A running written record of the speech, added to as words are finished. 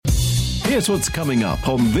Here's what's coming up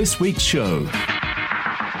on this week's show.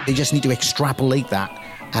 They just need to extrapolate that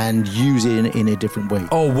and use it in a different way.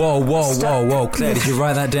 Oh, whoa. Claire, did you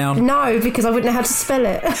write that down? No, because I wouldn't know how to spell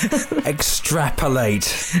it. Extrapolate.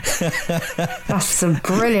 That's a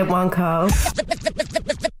brilliant one, Carl.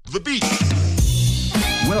 The Beat.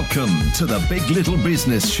 Welcome to the Big Little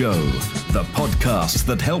Business Show, the podcast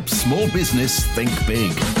that helps small business think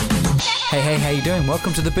big. Hey, how you doing?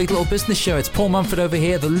 Welcome to the Big Little Business Show. It's Paul Mumford over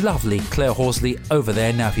here, the lovely Claire Horsley over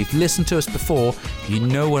there. Now, if you've listened to us before, you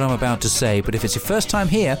know what I'm about to say. But if it's your first time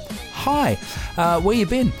here, hi. Where you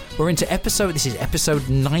been? This is episode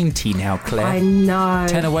 90 now, Claire. I know.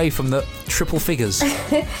 10 away from the triple figures.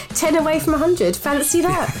 10 away from 100. Fancy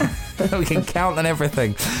that. We can count and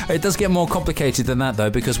everything. It does get more complicated than that, though,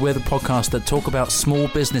 because we're the podcast that talk about small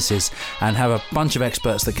businesses and have a bunch of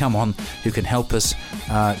experts that come on who can help us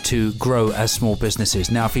to grow as small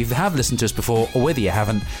businesses. Now, if you have listened to us before, or whether you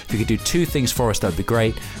haven't, if you could do two things for us, that would be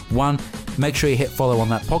great. One, make sure you hit follow on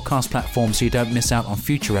that podcast platform so you don't miss out on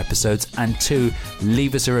future episodes. And two,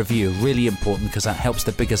 leave us a review. Really important, because that helps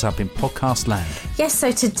to big us up in podcast land. Yes,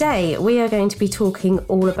 so today we are going to be talking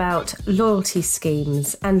all about loyalty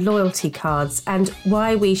schemes and loyalty cards and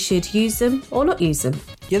why we should use them or not use them.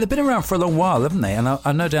 Yeah, they've been around for a long while, haven't they? And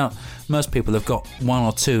I no doubt most people have got one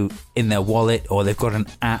or two in their wallet, or they've got an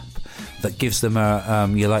app that gives them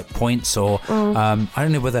points, or I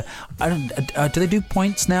don't know whether do they do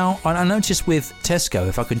points now? I noticed with Tesco,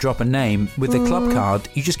 if I can drop a name, with the club card,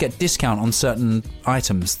 you just get discount on certain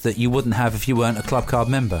items that you wouldn't have if you weren't a club card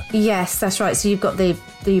member. Yes, that's right. So you've got the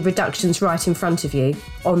reductions right in front of you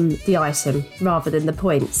on the item rather than the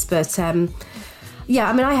points. But yeah,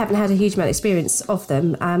 I mean, I haven't had a huge amount of experience of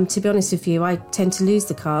them. To be honest with you, I tend to lose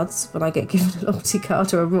the cards when I get given a loyalty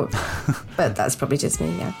card or a reward. But that's probably just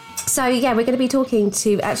me, yeah. So, yeah, we're going to be talking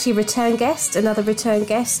to actually another return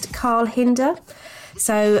guest, Carl Hinder.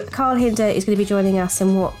 So Carl Hinder is going to be joining us,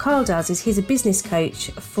 and what Carl does is he's a business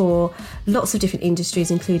coach for lots of different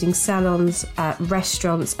industries, including salons,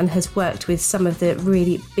 restaurants, and has worked with some of the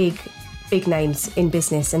really big names in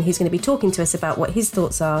business. And he's going to be talking to us about what his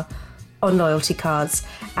thoughts are on loyalty cards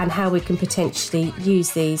and how we can potentially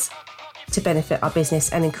use these to benefit our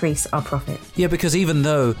business and increase our profit. Yeah, because even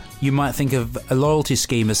though you might think of a loyalty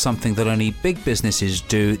scheme as something that only big businesses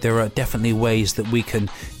do, there are definitely ways that we can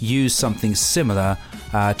use something similar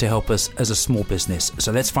to help us as a small business.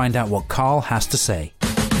 So let's find out what Carl has to say.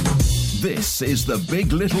 This is the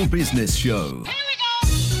Big Little Business Show.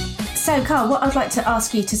 So, Carl, what I'd like to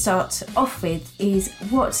ask you to start off with is,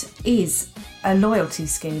 what is a loyalty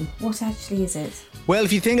scheme? What actually is it? Well,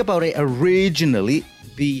 if you think about it, originally,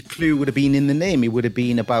 the clue would have been in the name. It would have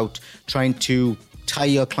been about trying to tie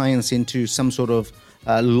your clients into some sort of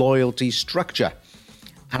loyalty structure.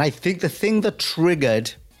 And I think the thing that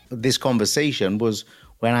triggered this conversation was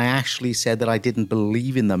when I actually said that I didn't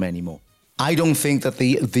believe in them anymore. I don't think that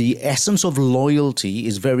the essence of loyalty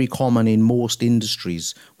is very common in most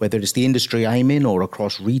industries, whether it's the industry I'm in or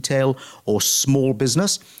across retail or small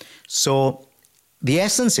business. So the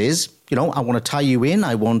essence is, I want to tie you in.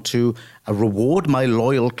 I want to reward my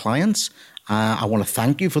loyal clients. I want to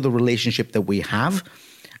thank you for the relationship that we have.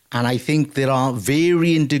 And I think there are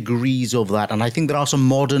varying degrees of that. And I think there are some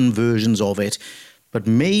modern versions of it. But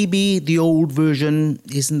maybe the old version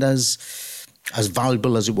isn't as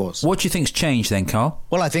valuable as it was. What do you think's changed then, Carl?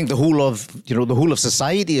 Well, I think the whole of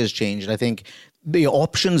society has changed. I think the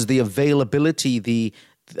options, the availability,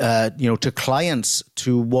 to clients,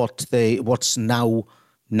 to what's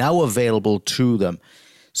now available to them.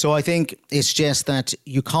 So I think it's just that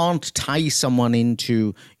you can't tie someone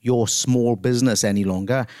into your small business any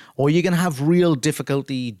longer, or you're going to have real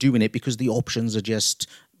difficulty doing it because the options are just,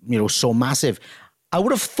 so massive. I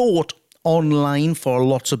would have thought online for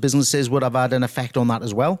lots of businesses would have had an effect on that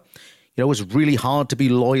as well. It's really hard to be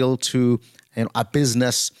loyal to a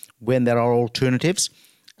business when there are alternatives.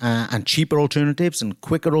 And cheaper alternatives and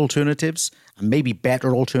quicker alternatives and maybe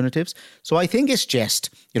better alternatives. So I think it's just,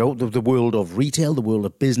 the world of retail, the world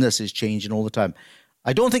of business is changing all the time.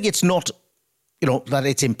 I don't think it's not, that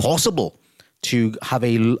it's impossible to have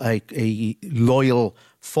a loyal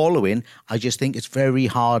following. I just think it's very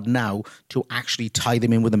hard now to actually tie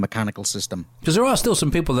them in with a mechanical system. Because there are still some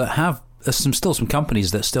people that have, some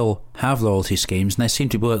companies that still have loyalty schemes, and they seem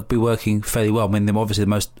to be working fairly well. I mean, obviously the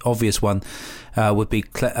most obvious one would be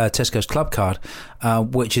Tesco's Club Card,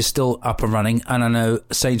 which is still up and running. And I know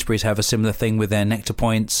Sainsbury's have a similar thing with their Nectar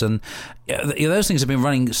Points, and those things have been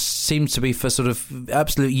running, seems to be, for sort of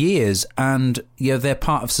absolute years. And they're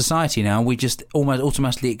part of society now. We just almost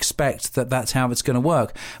automatically expect that that's how it's going to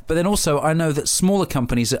work. But then also, I know that smaller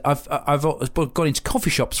companies, I've got into coffee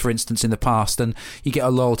shops, for instance, in the past, and you get a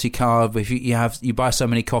loyalty card. If you buy so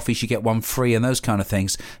many coffees, you get one free, and those kind of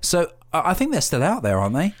things. So I think they're still out there,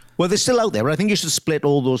 aren't they? Well, they're still out there, but I think you should split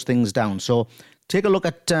all those things down. So take a look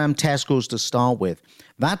at Tesco's to start with.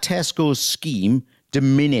 That Tesco's scheme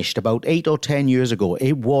diminished about 8 or 10 years ago.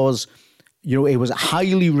 It was, it was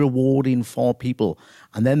highly rewarding for people.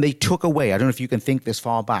 And then they took away, I don't know if you can think this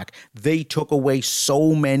far back, they took away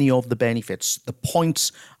so many of the benefits. The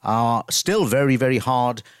points are still very, very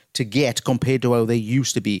hard to get compared to how they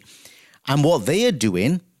used to be. And what they are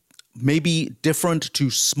doing, maybe different to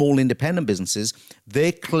small independent businesses,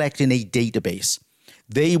 they're collecting a database.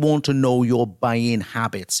 They want to know your buying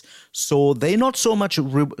habits. So they're not so much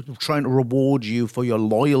trying to reward you for your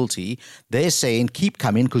loyalty. They're saying, keep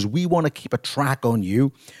coming because we want to keep a track on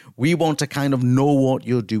you. We want to kind of know what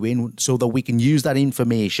you're doing so that we can use that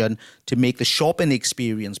information to make the shopping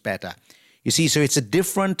experience better. You see, so it's a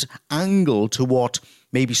different angle to what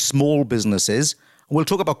maybe small businesses, we'll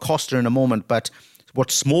talk about Costa in a moment, but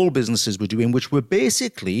what small businesses were doing, which were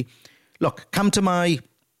basically, look, come to my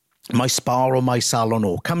spa or my salon,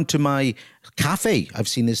 or come to my cafe. I've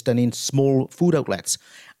seen this done in small food outlets.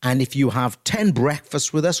 And if you have 10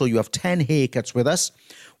 breakfasts with us or you have 10 haircuts with us,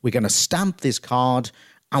 we're going to stamp this card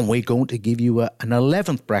and we're going to give you an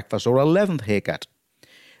 11th breakfast or 11th haircut.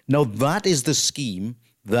 Now, that is the scheme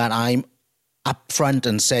that I'm upfront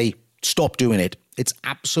and say, stop doing it. It's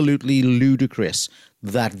absolutely ludicrous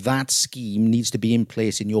that scheme needs to be in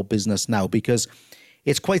place in your business now, because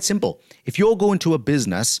it's quite simple. If you're going to a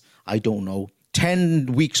business, I don't know, 10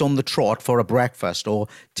 weeks on the trot for a breakfast, or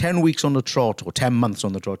 10 weeks on the trot, or 10 months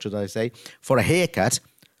on the trot, should I say, for a haircut,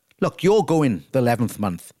 look, you're going the 11th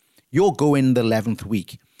month. You're going the 11th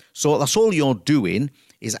week. So that's all you're doing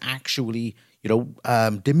is actually,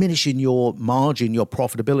 diminishing your margin, your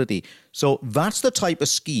profitability. So that's the type of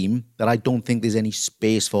scheme that I don't think there's any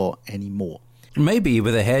space for anymore. Maybe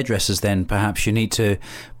with the hairdressers then, perhaps you need to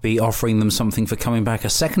be offering them something for coming back a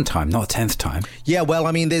second time, not a 10th time. Yeah, well,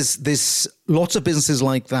 I mean, there's lots of businesses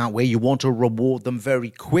like that where you want to reward them very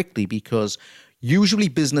quickly, because usually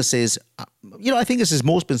businesses, I think this is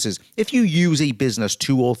most businesses, if you use a business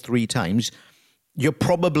 2 or 3 times, you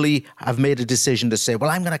probably have made a decision to say, well,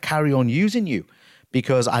 I'm going to carry on using you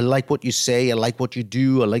because I like what you say, I like what you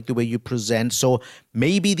do, I like the way you present. So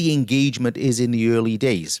maybe the engagement is in the early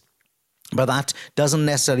days. But that doesn't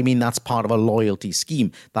necessarily mean that's part of a loyalty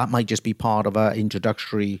scheme. That might just be part of an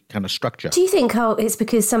introductory kind of structure. Do you think it's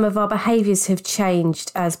because some of our behaviours have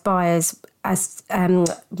changed as buyers, as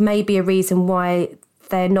maybe a reason why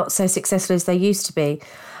they're not so successful as they used to be?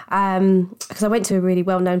 Because I went to a really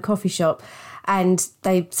well-known coffee shop and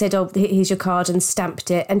they said, oh, here's your card, and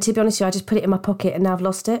stamped it. And to be honest with you, I just put it in my pocket and now I've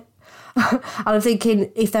lost it. I'm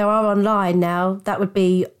thinking if they are online now, that would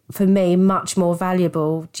be, for me, much more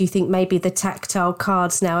valuable. Do you think maybe the tactile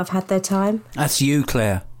cards now have had their time? That's you,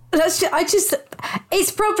 Claire.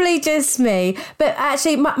 It's probably just me. But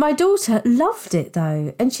actually, my daughter loved it,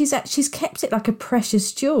 though. And she's kept it like a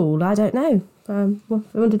precious jewel. I don't know. I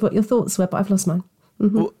wondered what your thoughts were, but I've lost mine.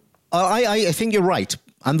 Mm-hmm. Well, I think you're right.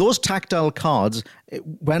 And those tactile cards,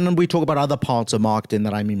 when we talk about other parts of marketing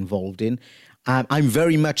that I'm involved in, I'm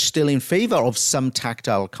very much still in favor of some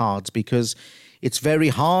tactile cards, because it's very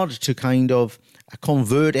hard to kind of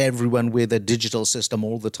convert everyone with a digital system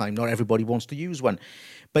all the time. Not everybody wants to use one.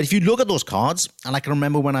 But if you look at those cards, and I can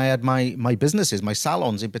remember when I had my businesses, my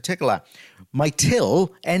salons in particular, my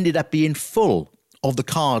till ended up being full of the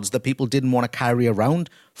cards that people didn't want to carry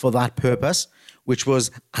around for that purpose, which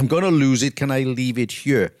was, I'm going to lose it, can I leave it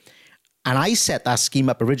here? And I set that scheme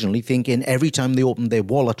up originally thinking every time they opened their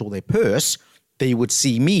wallet or their purse, they would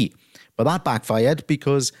see me. But that backfired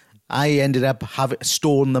because I ended up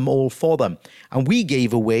storing them all for them. And we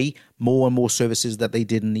gave away more and more services that they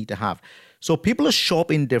didn't need to have. So people are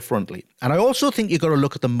shopping differently. And I also think you've got to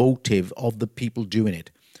look at the motive of the people doing it.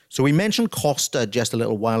 So we mentioned Costa just a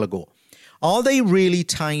little while ago. Are they really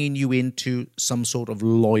tying you into some sort of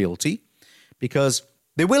loyalty? Because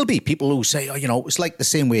there will be people who say, it's like the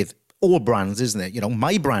same with all brands, isn't it?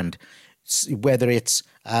 My brand, whether it's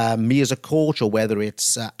me as a coach, or whether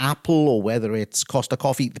it's Apple, or whether it's Costa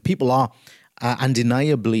Coffee, the people are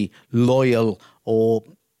undeniably loyal, or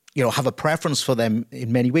have a preference for them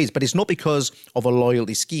in many ways. But it's not because of a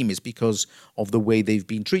loyalty scheme, it's because of the way they've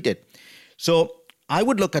been treated. So I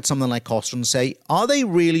would look at something like Costa and say, are they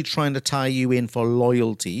really trying to tie you in for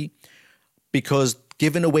loyalty? Because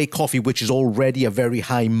giving away coffee, which is already a very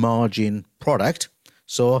high margin product,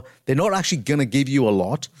 so they're not actually going to give you a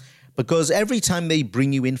lot. Because every time they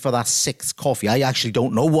bring you in for that 6th coffee, I actually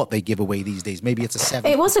don't know what they give away these days. Maybe it's a 7th.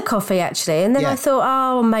 It was a coffee, actually. And then I thought,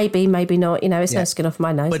 oh, maybe not. It's no skin off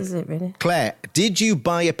my nose, is it really? Claire, did you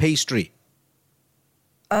buy a pastry?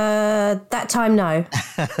 That time, no.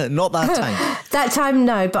 Not that time. That time,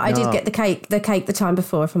 no. But I did get the cake the time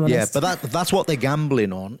before, if I'm honest. Yeah, but that's what they're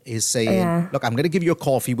gambling on, is saying, look, I'm going to give you a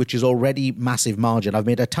coffee, which is already massive margin. I've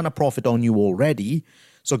made a ton of profit on you already.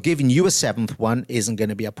 So giving you a 7th one isn't going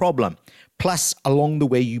to be a problem. Plus, along the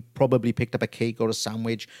way, you probably picked up a cake or a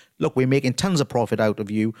sandwich. Look, we're making tons of profit out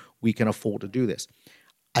of you. We can afford to do this.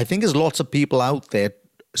 I think there's lots of people out there,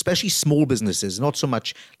 especially small businesses, not so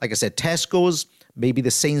much, like I said, Tesco's, maybe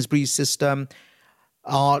the Sainsbury's system,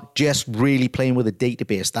 are just really playing with a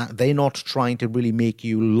database. That they're not trying to really make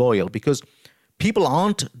you loyal, because people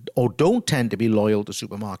aren't or don't tend to be loyal to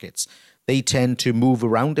supermarkets. They tend to move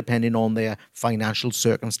around depending on their financial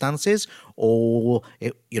circumstances or,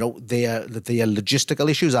 their logistical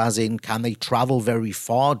issues, as in, can they travel very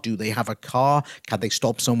far? Do they have a car? Can they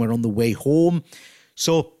stop somewhere on the way home?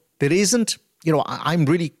 So there isn't, I'm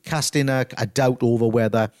really casting a doubt over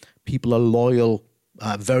whether people are loyal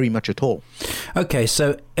very much at all. Okay,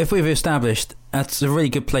 so if we've established, that's a really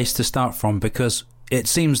good place to start from, because it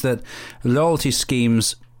seems that loyalty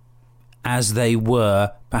schemes as they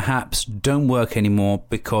were perhaps don't work anymore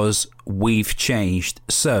because we've changed.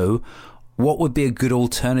 So what would be a good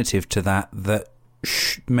alternative to that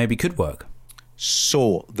maybe could work?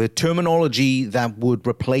 So the terminology that would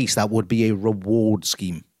replace that would be a reward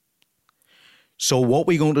scheme. So what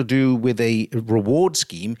we're going to do with a reward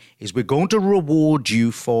scheme is we're going to reward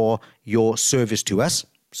you for your service to us.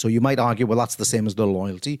 So you might argue, well, that's the same as the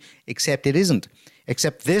loyalty, except it isn't.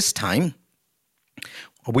 Except this time,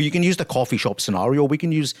 well, you can use the coffee shop scenario, we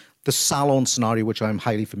can use the salon scenario, which I'm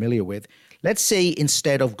highly familiar with. Let's say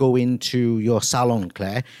instead of going to your salon,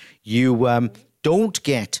 Claire, you don't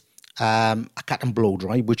get a cut and blow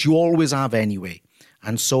dry, which you always have anyway.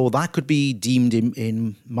 And so that could be deemed,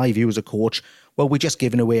 in my view as a coach, well, we're just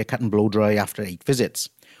giving away a cut and blow dry after 8 visits.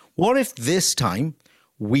 What if this time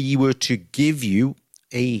we were to give you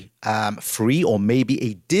a free or maybe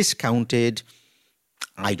a discounted,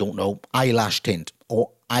 I don't know, eyelash tint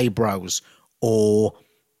or eyebrows or,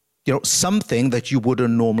 something that you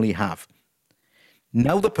wouldn't normally have?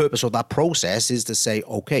 Now, the purpose of that process is to say,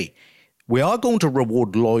 okay, we are going to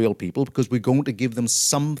reward loyal people because we're going to give them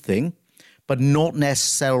something, but not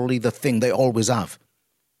necessarily the thing they always have.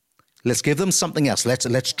 Let's give them something else.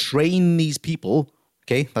 Let's train these people.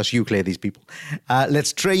 Okay, that's you, Claire, these people.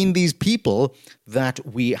 Let's train these people that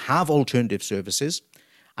we have alternative services.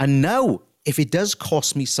 And now, if it does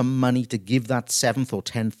cost me some money to give that 7th or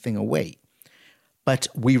 10th thing away, but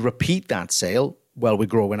we repeat that sale, well, we're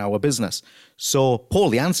growing our business. So, Paul,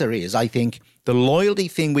 the answer is, I think, the loyalty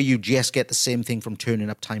thing where you just get the same thing from turning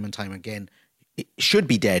up time and time again, it should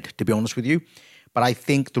be dead, to be honest with you. But I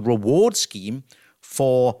think the reward scheme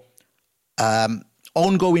for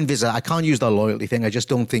ongoing visit, I can't use that loyalty thing, I just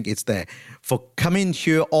don't think it's there. For coming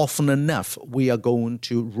here often enough, we are going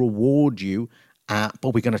to reward you,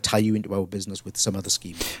 but we're going to tie you into our business with some other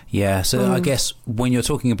scheme. Yeah, so I guess when you're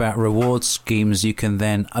talking about reward schemes, you can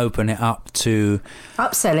then open it up to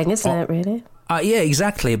upselling, isn't it, really? Yeah,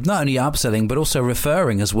 exactly. Not only upselling, but also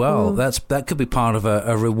referring as well. That could be part of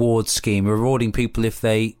a reward scheme, rewarding people if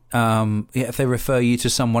they refer you to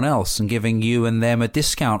someone else and giving you and them a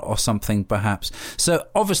discount or something, perhaps. So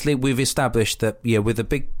obviously we've established that, with the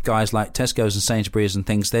big guys like Tesco's and Sainsbury's and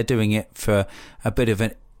things, they're doing it for a bit of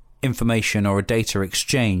an information or a data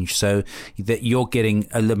exchange, so that you're getting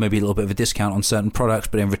maybe a little bit of a discount on certain products,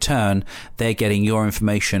 but in return they're getting your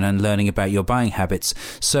information and learning about your buying habits.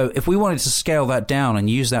 So if we wanted to scale that down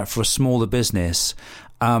and use that for a smaller business,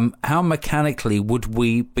 how mechanically would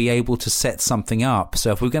we be able to set something up?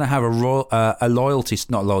 So if we're going to have a loyalty,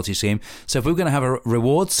 not loyalty scheme, so if we're going to have a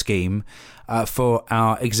reward scheme for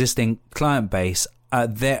our existing client base,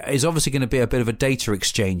 there is obviously going to be a bit of a data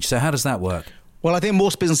exchange. So how does that work? Well, I think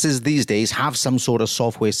most businesses these days have some sort of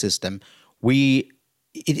software system. It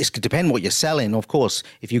could depend what you're selling, of course.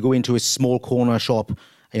 If you go into a small corner shop,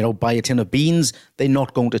 buy a tin of beans, they're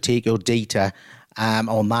not going to take your data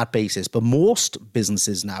on that basis. But most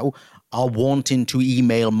businesses now are wanting to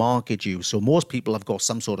email market you. So most people have got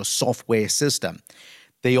some sort of software system.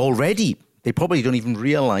 They probably don't even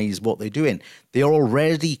realize what they're doing. They are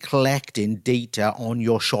already collecting data on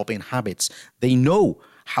your shopping habits. They know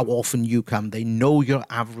how often you come. They know your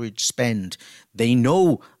average spend. They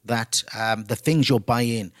know that the things you're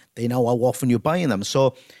buying, they know how often you're buying them.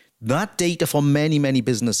 So that data for many, many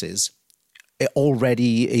businesses, it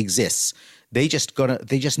already exists. They just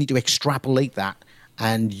need to extrapolate that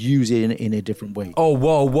and use it in a different way. Oh,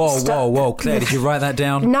 whoa. Claire, did you write that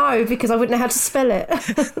down? No, because I wouldn't know how to spell it.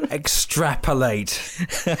 Extrapolate.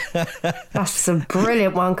 That's a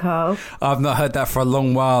brilliant one, Carl. I've not heard that for a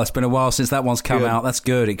long while. It's been a while since that one's come out. That's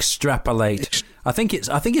good. Extrapolate. I think it's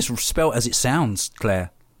spelt as it sounds,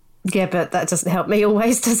 Claire. Yeah, but that doesn't help me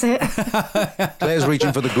always, does it? Claire's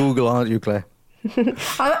reaching for the Google, aren't you, Claire?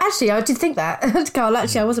 I did think that, Carl.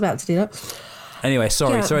 Actually, I was about to do that. Anyway,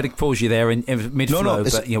 sorry to pause you there in mid-flow,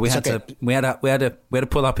 but we had to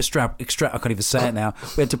pull up I can't even say it now.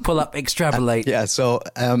 We had to pull up extrapolate. We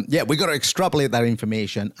got to extrapolate that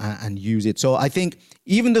information and use it. So I think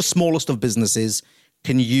even the smallest of businesses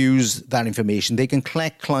can use that information. They can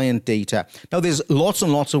collect client data. Now, there's lots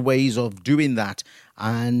and lots of ways of doing that,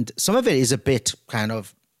 and some of it is a bit kind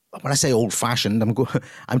of, when I say old-fashioned,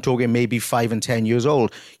 I'm talking maybe 5 and 10 years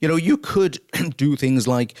old. You could do things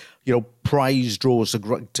like, prize draws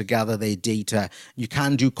to gather their data. You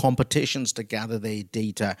can do competitions to gather their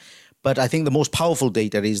data. But I think the most powerful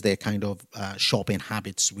data is their kind of shopping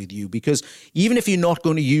habits with you. Because even if you're not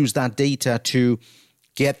going to use that data to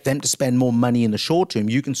get them to spend more money in the short term,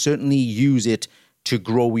 you can certainly use it to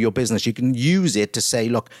grow your business. You can use it to say,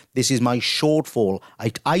 look, this is my shortfall.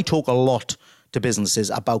 I talk a lot to businesses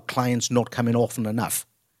about clients not coming often enough.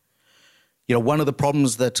 One of the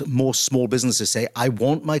problems that most small businesses say, I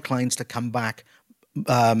want my clients to come back.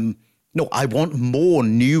 I want more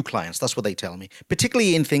new clients. That's what they tell me,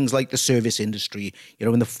 particularly in things like the service industry,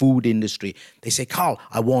 in the food industry. They say, Carl,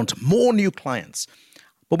 I want more new clients.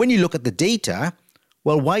 But when you look at the data,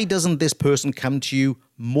 well, why doesn't this person come to you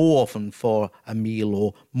more often for a meal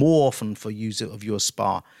or more often for use of your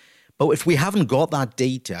spa? But if we haven't got that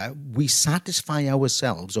data, we satisfy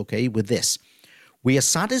ourselves, okay, with this. We are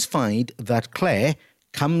satisfied that Claire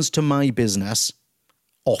comes to my business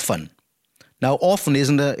often. Now, often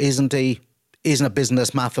isn't a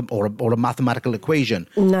business math or a mathematical equation.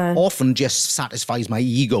 No. Often just satisfies my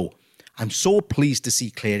ego. I'm so pleased to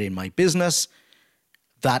see Claire in my business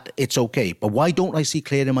that it's okay. But why don't I see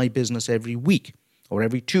Claire in my business every week or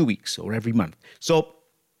every 2 weeks or every month? So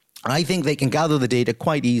I think they can gather the data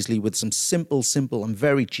quite easily with some simple and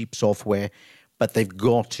very cheap software, but they've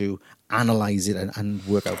got to analyze it and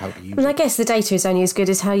work out how to use it. And I guess the data is only as good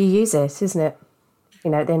as how you use it, isn't it?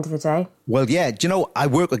 At the end of the day. Well, yeah. I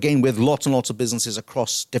work again with lots and lots of businesses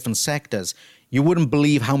across different sectors. You wouldn't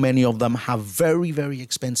believe how many of them have very, very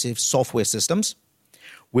expensive software systems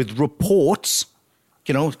with reports.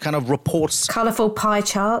 Kind of reports. Colourful pie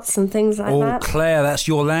charts and things like that. Oh, Claire, that's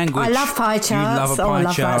your language. I love pie charts. You love a pie I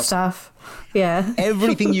love chart. that stuff. Yeah.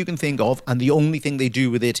 Everything you can think of, and the only thing they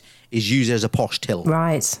do with it is use it as a posh till.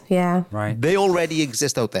 Right, yeah. Right. They already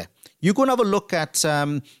exist out there. You go and have a look at,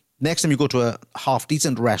 next time you go to a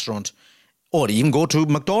half-decent restaurant, or even go to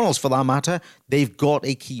McDonald's for that matter, they've got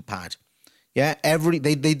a keypad. Yeah,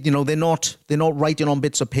 they're not writing on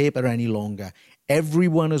bits of paper any longer.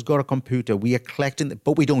 Everyone has got a computer. We are collecting,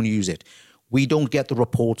 but we don't use it. We don't get the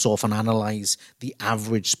reports off and analyze the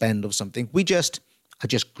average spend of something. We just are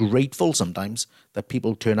just grateful sometimes that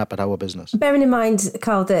people turn up at our business. Bearing in mind,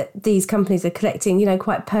 Carl, that these companies are collecting,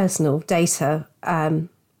 quite personal data on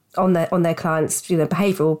their clients,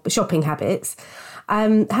 behavioural shopping habits.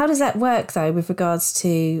 How does that work, though, with regards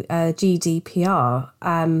to GDPR?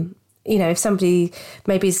 If somebody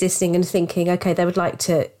maybe is listening and thinking, okay, they would like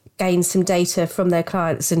to gain some data from their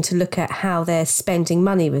clients and to look at how they're spending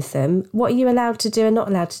money with them, what are you allowed to do and not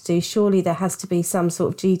allowed to do? Surely there has to be some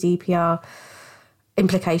sort of GDPR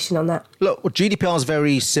implication on that. Look, GDPR is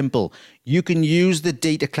very simple. You can use the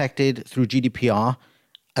data collected through GDPR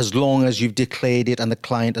as long as you've declared it and the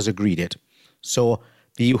client has agreed it. So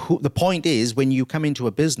the point is, when you come into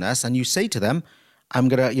a business and you say to them, I'm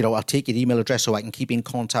going to, I'll take your email address so I can keep in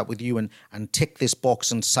contact with you and tick this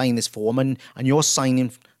box and sign this form. And you're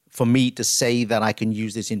signing for me to say that I can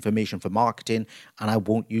use this information for marketing and I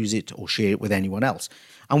won't use it or share it with anyone else.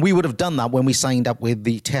 And we would have done that when we signed up with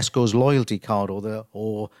the Tesco's loyalty card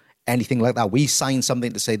or anything like that. We signed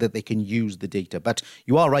something to say that they can use the data. But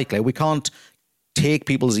you are right, Claire, we can't take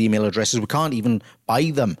people's email addresses. We can't even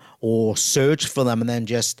buy them or search for them and then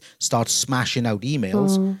just start smashing out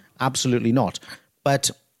emails. Absolutely not.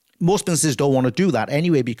 But most businesses don't want to do that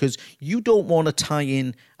anyway, because you don't want to tie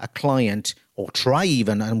in a client or try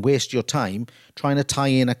even and waste your time trying to tie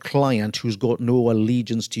in a client who's got no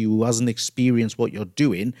allegiance to you, who hasn't experienced what you're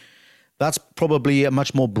doing. That's probably a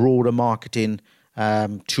much more broader marketing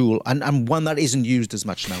tool, and one that isn't used as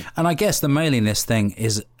much now. And I guess the mailing list thing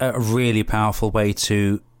is a really powerful way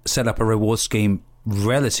to set up a reward scheme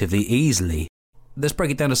relatively easily. Let's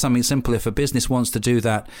break it down to something simple. If a business wants to do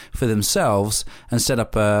that for themselves and set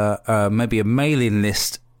up maybe a mailing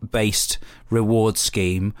list based reward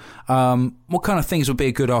scheme, what kind of things would be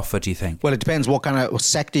a good offer, do you think? Well, it depends what kind of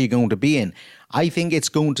sector you're going to be in. I think it's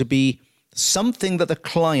going to be something that the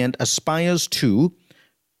client aspires to,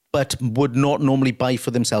 but would not normally buy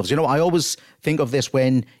for themselves. I always think of this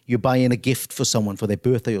when you're buying a gift for someone for their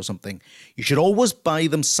birthday or something. You should always buy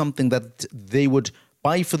them something that they would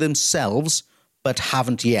buy for themselves, but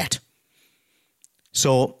haven't yet.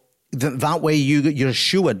 So that way you're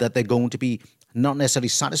assured that they're going to be not necessarily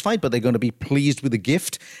satisfied, but they're going to be pleased with the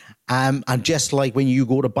gift. And just like when you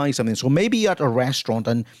go to buy something. So maybe you're at a restaurant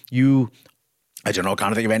and I don't know, I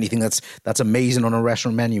can't think of anything that's amazing on a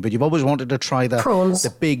restaurant menu, but you've always wanted to try prawns. The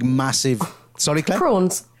big, massive... Sorry, Claire?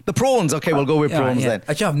 Prawns. The prawns. Okay, we'll go with prawns then.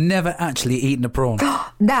 Actually, I've never actually eaten a prawn.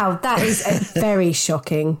 Now, that is very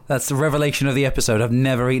shocking. That's the revelation of the episode. I've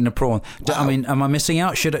never eaten a prawn. Wow. I mean, am I missing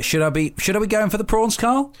out? Should I be going for the prawns,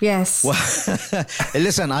 Carl? Yes. Well,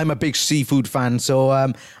 listen, I'm a big seafood fan,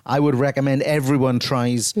 so I would recommend everyone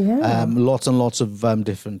tries lots and lots of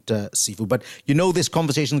different seafood. But this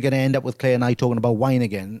conversation is going to end up with Claire and I talking about wine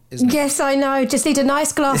again, isn't it? Yes, I know. Just need a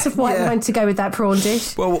nice glass of white wine to go with that prawn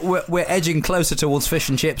dish. Well, we're edging closer towards fish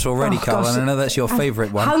and chips already, Carl, and I know that's your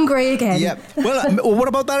favourite one. Hungry again. Yeah. Well, what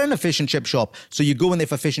about that in a fish and chip shop? So you go in there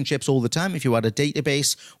for fish and chips all the time. If you had a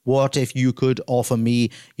database, what if you could offer me,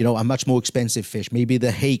 a much more expensive fish, maybe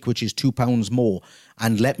the hake, which is £2 more,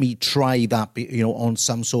 and let me try that, on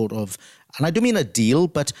some sort of, and I don't mean a deal,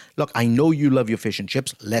 but look, I know you love your fish and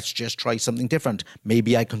chips. Let's just try something different.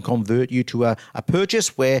 Maybe I can convert you to a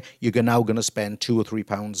purchase where you're now going to spend £2 or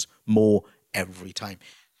 £3 more every time.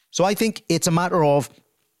 So I think it's a matter of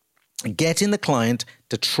getting the client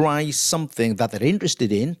to try something that they're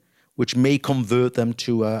interested in, which may convert them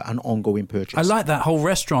to an ongoing purchase. I like that whole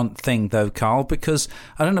restaurant thing, though, Carl, because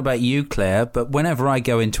I don't know about you, Claire, but whenever I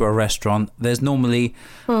go into a restaurant, there's normally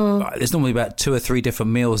about 2 or 3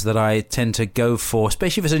 different meals that I tend to go for,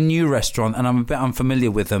 especially if it's a new restaurant and I'm a bit unfamiliar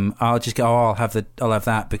with them. I'll just go, I'll have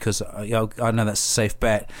that because I know that's a safe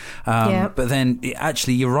bet. But then,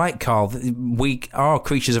 actually, you're right, Carl. We are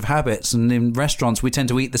creatures of habits, and in restaurants, we tend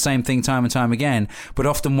to eat the same thing time and time again, but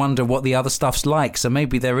often wonder what the other stuff's like. So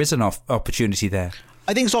maybe there is an opportunity there.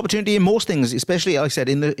 I think it's opportunity in most things, especially, like I said,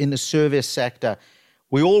 in the service sector.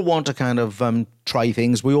 We all want to kind of try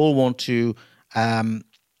things. We all want to...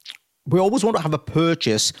 we always want to have a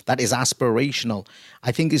purchase that is aspirational.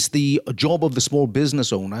 I think it's the job of the small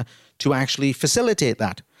business owner to actually facilitate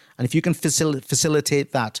that. And if you can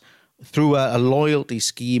facilitate that through a loyalty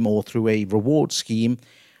scheme or through a reward scheme,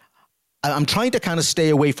 I'm trying to kind of stay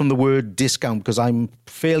away from the word discount because I'm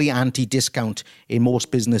fairly anti-discount in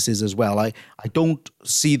most businesses as well. I don't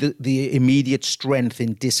see the immediate strength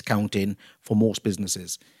in discounting for most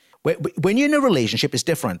businesses. When you're in a relationship, it's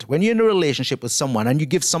different. When you're in a relationship with someone and you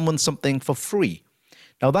give someone something for free,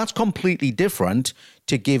 now that's completely different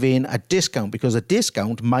to giving a discount, because a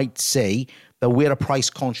discount might say that we're a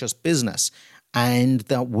price-conscious business and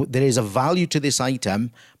that there is a value to this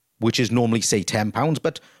item, which is normally, say, £10,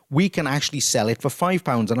 but we can actually sell it for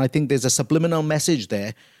 £5. And I think there's a subliminal message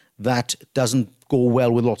there that doesn't go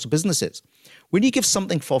well with lots of businesses. When you give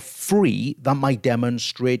something for free, that might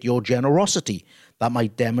demonstrate your generosity. That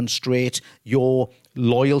might demonstrate your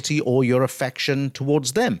loyalty or your affection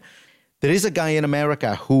towards them. There is a guy in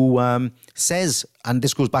America who says, and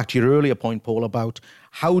this goes back to your earlier point, Paul, about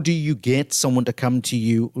how do you get someone to come to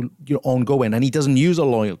you ongoing? And he doesn't use a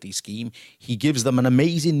loyalty scheme. He gives them an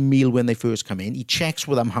amazing meal when they first come in. He checks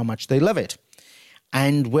with them how much they love it.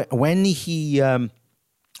 And when they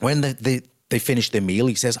finish their meal,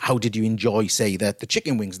 he says, how did you enjoy, say, the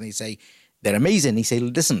chicken wings? And they say, they're amazing. He says,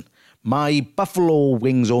 listen, my buffalo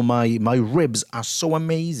wings or my ribs are so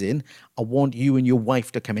amazing, I want you and your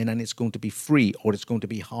wife to come in and it's going to be free or it's going to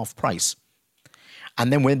be half price.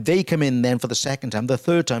 And then when they come in then for the second time, the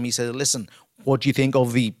third time, he says, listen, what do you think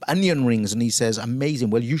of the onion rings? And he says, amazing.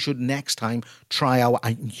 Well, you should next time try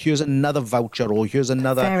here's another voucher or here's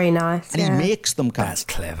another. Very nice. And he makes them come. That's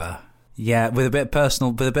clever. Yeah, with a bit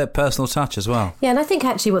of personal touch as well. Yeah, and I think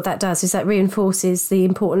actually what that does is that reinforces the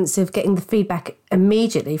importance of getting the feedback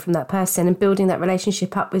immediately from that person and building that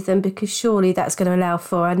relationship up with them, because surely that's going to allow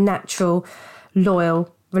for a natural,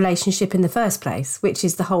 loyal relationship in the first place, which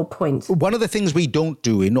is the whole point. One of the things we don't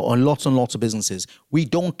do in lots and lots of businesses, we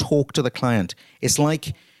don't talk to the client. It's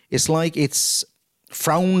like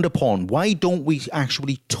frowned upon? Why don't we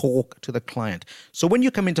actually talk to the client? So when you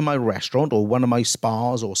come into my restaurant or one of my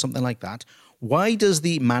spas or something like that, why does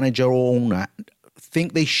the manager or owner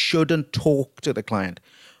think they shouldn't talk to the client?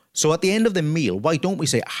 So at the end of the meal, why don't we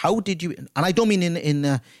say, how did you, and I don't mean in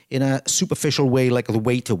a superficial way like the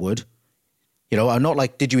waiter would, I'm not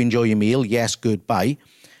like, did you enjoy your meal? Yes, good, bye.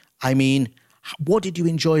 I mean, what did you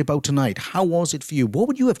enjoy about tonight? How was it for you? What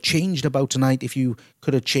would you have changed about tonight if you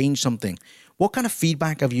could have changed something? What kind of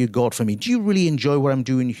feedback have you got from me? Do you really enjoy what I'm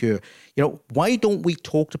doing here? Why don't we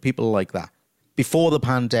talk to people like that? Before the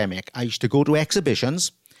pandemic, I used to go to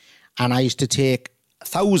exhibitions and I used to take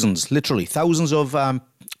literally thousands of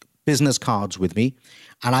business cards with me.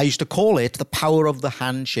 And I used to call it the power of the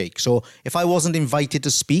handshake. So if I wasn't invited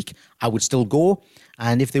to speak, I would still go.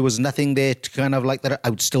 And if there was nothing there to kind of like that,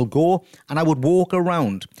 I would still go. And I would walk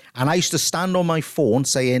around. And I used to stand on my phone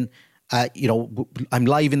saying, I'm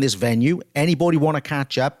live in this venue. Anybody want to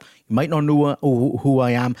catch up? You might not know who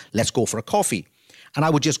I am. Let's go for a coffee. And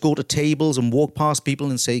I would just go to tables and walk past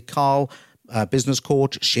people and say, Carl, business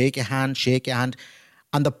coach, shake your hand.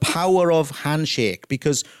 And the power of handshake,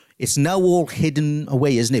 because it's now all hidden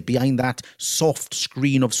away, isn't it, behind that soft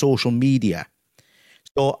screen of social media.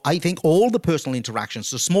 So I think all the personal interactions,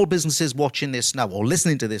 so small businesses watching this now, or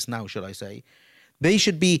listening to this now, should I say, they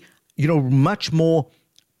should be, much more,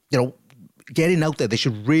 getting out there. They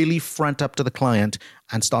should really front up to the client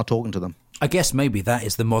and start talking to them. I guess maybe that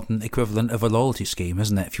is the modern equivalent of a loyalty scheme,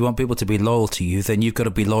 isn't it? If you want people to be loyal to you, then you've got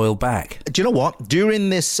to be loyal back. Do you know what?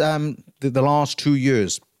 During this, the last 2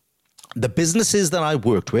 years, the businesses that I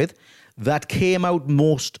worked with that came out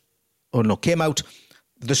the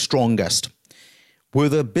strongest were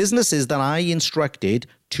the businesses that I instructed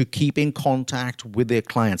to keep in contact with their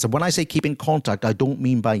clients. And when I say keep in contact, I don't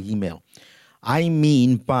mean by email. I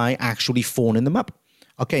mean by actually phoning them up.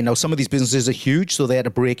 Okay, now some of these businesses are huge, so they had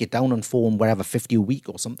to break it down and phone 50 a week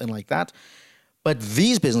or something like that. But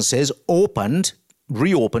these businesses reopened,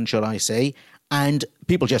 should I say, and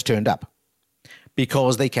people just turned up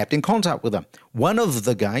because they kept in contact with them. One of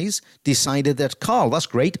the guys decided that, Carl, that's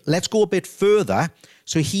great, let's go a bit further.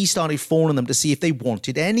 So he started phoning them to see if they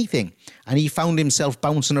wanted anything. And he found himself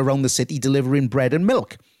bouncing around the city delivering bread and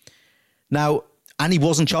milk. Now, and he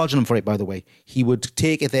wasn't charging them for it, by the way. He would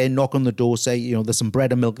take it there, knock on the door, say, there's some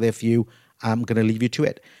bread and milk there for you. I'm going to leave you to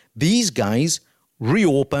it. These guys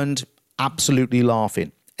reopened, absolutely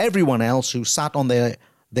laughing. Everyone else who sat on their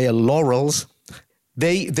laurels,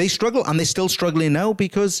 they struggle, and they're still struggling now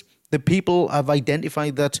because the people have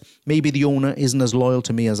identified that maybe the owner isn't as loyal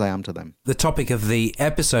to me as I am to them. The topic of the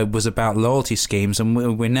episode was about loyalty schemes,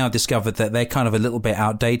 and we now discovered that they're kind of a little bit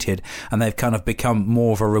outdated, and they've kind of become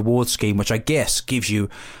more of a reward scheme, which I guess gives you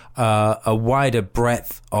a wider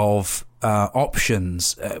breadth of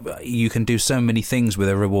options. You can do so many things with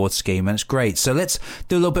a reward scheme, and it's great. So let's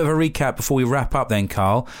do a little bit of a recap before we wrap up then,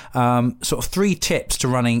 Carl. Sort of 3 tips to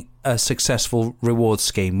running a successful reward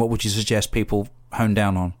scheme. What would you suggest people hone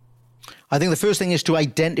down on? I think the first thing is to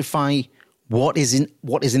identify what is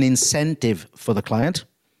an incentive for the client.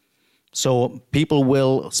 So people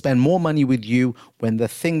will spend more money with you when the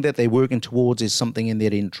thing that they're working towards is something in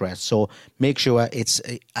their interest. So make sure it's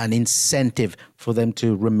an incentive for them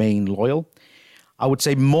to remain loyal. I would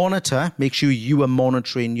say make sure you are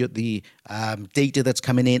monitoring the data that's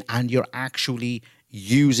coming in and you're actually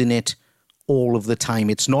using it all of the time.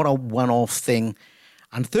 It's not a one-off thing.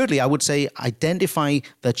 And thirdly, I would say identify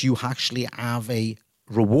that you actually have a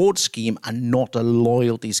reward scheme and not a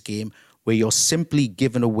loyalty scheme where you're simply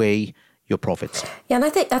giving away your profits. Yeah, and I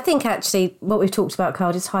think actually what we've talked about,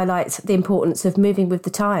 Carl, just highlights the importance of moving with the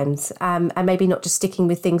times and maybe not just sticking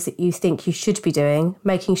with things that you think you should be doing,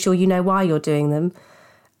 making sure you know why you're doing them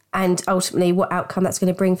and ultimately what outcome that's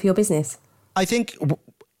going to bring for your business. I think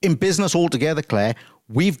in business altogether, Claire,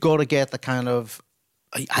 we've got to get the kind of,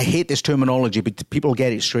 I hate this terminology, but people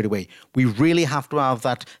get it straight away. We really have to have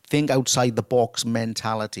that think outside the box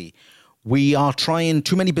mentality.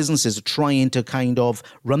 Too many businesses are trying to kind of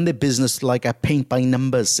run their business like a paint by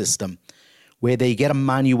numbers system where they get a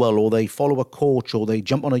manual or they follow a coach or they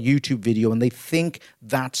jump on a YouTube video and they think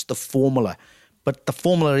that's the formula. But the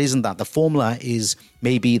formula isn't that. The formula is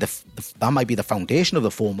maybe that might be the foundation of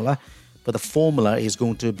the formula, but the formula is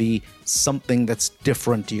going to be something that's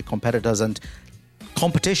different to your competitors. And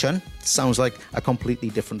competition sounds like a completely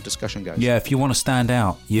different discussion, guys. Yeah, if you want to stand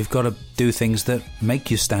out, you've got to do things that make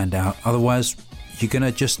you stand out. Otherwise, you're going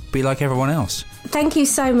to just be like everyone else. Thank you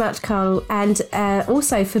so much, Carl, and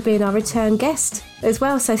also for being our return guest as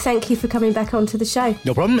well. So thank you for coming back onto the show.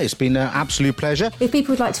 No problem. It's been an absolute pleasure. If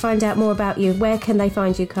people would like to find out more about you, where can they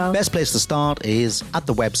find you, Carl? Best place to start is at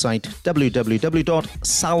the website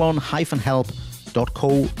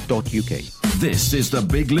www.salon-health.co.uk. This is the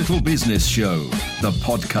Big Little Business Show, the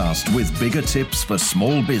podcast with bigger tips for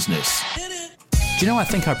small business. Do you know, I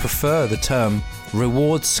think I prefer the term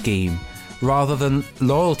reward scheme rather than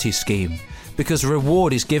loyalty scheme, because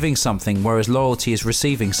reward is giving something, whereas loyalty is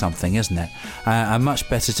receiving something, isn't it? And much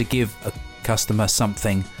better to give a customer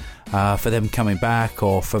something for them coming back,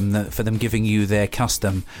 or for them giving you their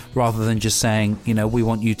custom, rather than just saying, you know, we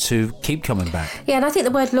want you to keep coming back. Yeah, and I think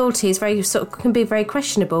the word loyalty is can be very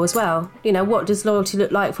questionable as well. You know, what does loyalty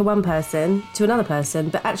look like for one person to another person?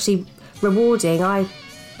 But actually, rewarding, I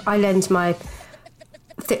lend my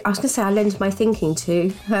thinking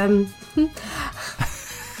to.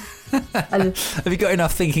 Have you got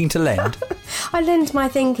enough thinking to lend? I lend my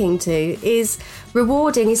thinking to is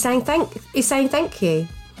rewarding is saying thank you.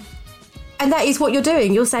 And that is what you're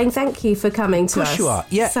doing. You're saying thank you for coming to us. Of course you are.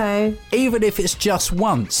 Yeah. So even if it's just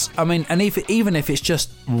once, I mean, and even if it's just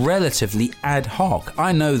relatively ad hoc,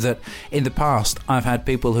 I know that in the past I've had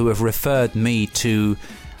people who have referred me to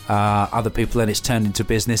other people, and it's turned into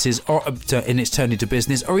businesses, or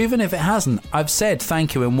even if it hasn't, I've said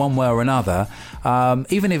thank you in one way or another,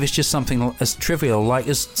 even if it's just something as trivial like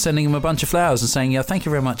as sending them a bunch of flowers and saying, yeah, thank you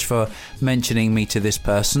very much for mentioning me to this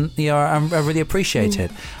person. Yeah, I really appreciate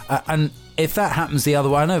it. And if that happens the other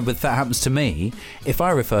way, I know, but if that happens to me, if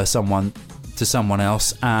I refer someone to someone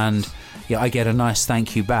else and I get a nice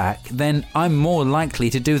thank you back, then I'm more likely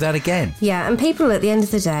to do that again. Yeah, and people at the end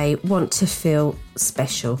of the day want to feel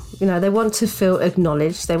special. You know, they want to feel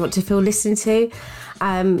acknowledged. They want to feel listened to.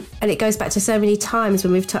 And it goes back to so many times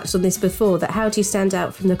when we've touched on this before, that how do you stand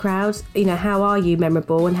out from the crowd? You know, how are you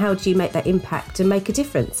memorable, and how do you make that impact and make a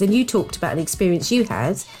difference? And you talked about an experience you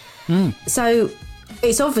had. So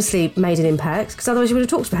it's obviously made an impact, because otherwise you would have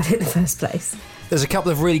talked about it in the first place. There's a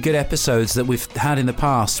couple of really good episodes that we've had in the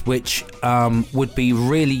past which would be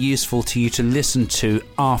really useful to you to listen to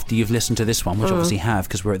after you've listened to this one, which obviously you have,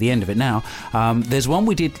 because we're at the end of it now. There's one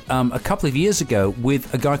we did a couple of years ago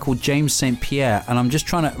with a guy called James St. Pierre, and I'm just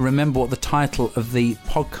trying to remember what the title of the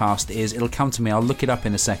podcast is. It'll come to me. I'll look it up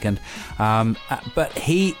in a second. But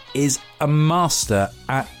he is a master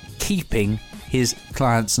at keeping his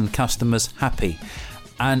clients and customers happy.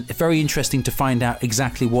 And very interesting to find out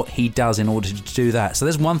exactly what he does in order to do that. So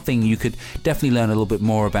there's one thing you could definitely learn a little bit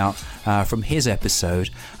more about from his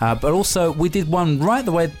episode. But also, we did one right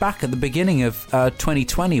the way back at the beginning of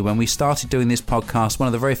 2020 when we started doing this podcast. One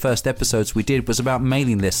of the very first episodes we did was about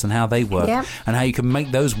mailing lists and how they work, and how you can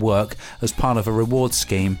make those work as part of a reward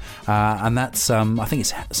scheme. And that's, I think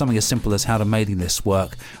it's something as simple as how do mailing lists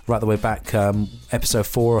work, right the way back, episode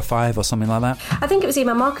 4 or 5 or something like that. I think it was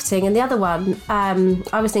email marketing, and the other one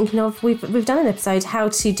I was thinking of, we've done an episode, how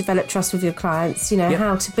to develop trust with your clients, you know,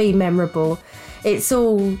 how to be memorable. It's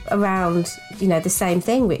all around, you know, the same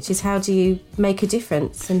thing, which is how do you make a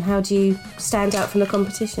difference and how do you stand out from the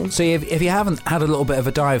competition. So if you haven't had a little bit of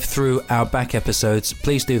a dive through our back episodes,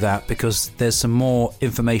 please do that, because there's some more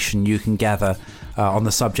information you can gather on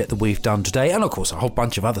the subject that we've done today, and of course a whole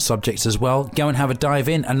bunch of other subjects as well. Go and have a dive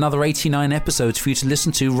in. Another 89 episodes for you to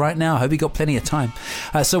listen to right now. I hope you got plenty of time.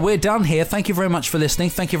 So we're done here. Thank you very much for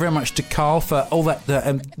listening. Thank you very much to Carl for all that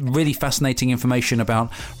really fascinating information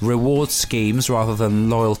about reward schemes rather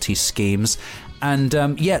than loyalty schemes. And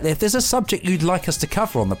if there's a subject you'd like us to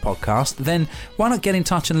cover on the podcast, then why not get in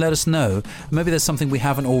touch and let us know? Maybe there's something we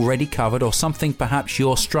haven't already covered, or something perhaps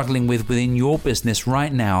you're struggling with within your business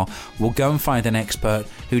right now. We'll go and find an expert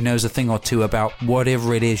who knows a thing or two about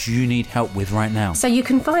whatever it is you need help with right now. So you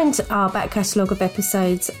can find our back catalogue of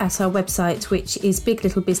episodes at our website, which is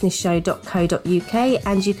biglittlebusinessshow.co.uk,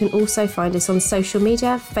 and you can also find us on social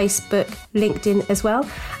media, Facebook, LinkedIn as well.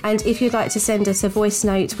 And if you'd like to send us a voice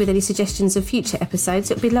note with any suggestions of future episodes,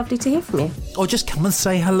 it'd be lovely to hear from you. Or just come and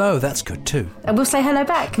say hello. That's good too. And we'll say hello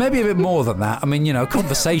back. Maybe a bit more than that. I mean, you know,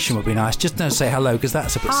 conversation would be nice. Just don't say hello, because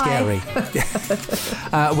that's a bit scary.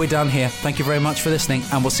 We're done here. Thank you very much for listening,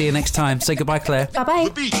 and we'll see you next time. Say goodbye, Claire.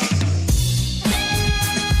 Bye-bye.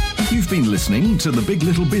 You've been listening to The Big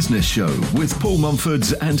Little Business Show with Paul Mumford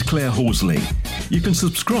and Claire Horsley. You can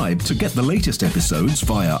subscribe to get the latest episodes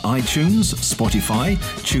via iTunes, Spotify,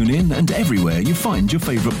 TuneIn, and everywhere you find your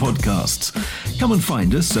favourite podcasts. Come and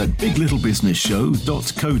find us at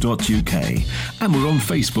biglittlebusinessshow.co.uk. And we're on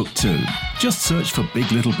Facebook too. Just search for Big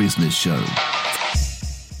Little Business Show.